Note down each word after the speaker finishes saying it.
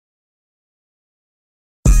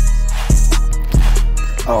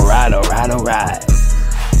Alright.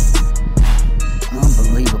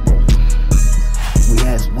 Unbelievable. We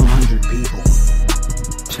asked 100 people.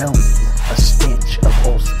 Tell me a stench of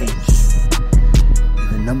all stench. And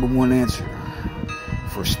the number one answer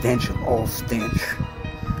for stench of all stench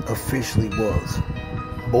officially was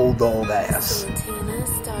bulldog ass.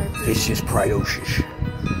 Vicious priocious.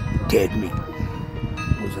 Dead meat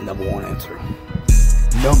was the number one answer.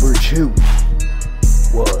 Number two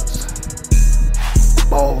was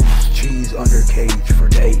balls, cheese under cage for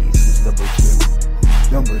days was number two.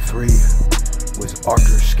 Number three was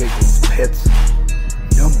Arthur Skakel's pets.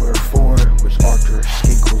 Number four was Arthur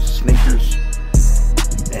Skakel's sneakers.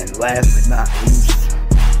 And last but not least,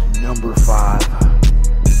 number five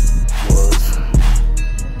was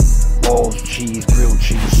balls, cheese, grilled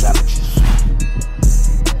cheese sandwiches.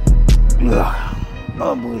 Ugh,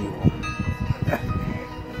 unbelievable.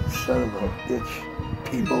 Son of a bitch.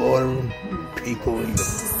 People order them, people eat them.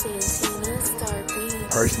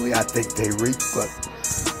 Personally, I think they reek, but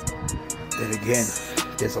then again,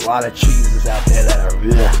 there's a lot of cheeses out there that are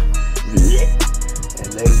and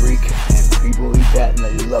they reek, and people eat that and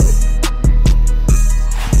they love it.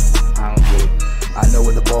 I don't get it. I know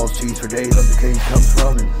where the balls, cheese for days under cage comes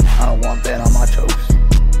from, and I don't want that on my toast.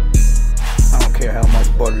 I don't care how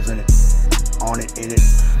much butter's in it.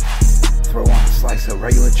 Throw on a slice of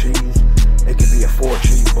regular cheese. It could be a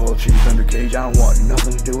 4-cheese ball cheese under cage. I don't want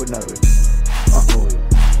nothing to do with none of it. Unbelievable.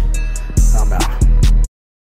 I'm out.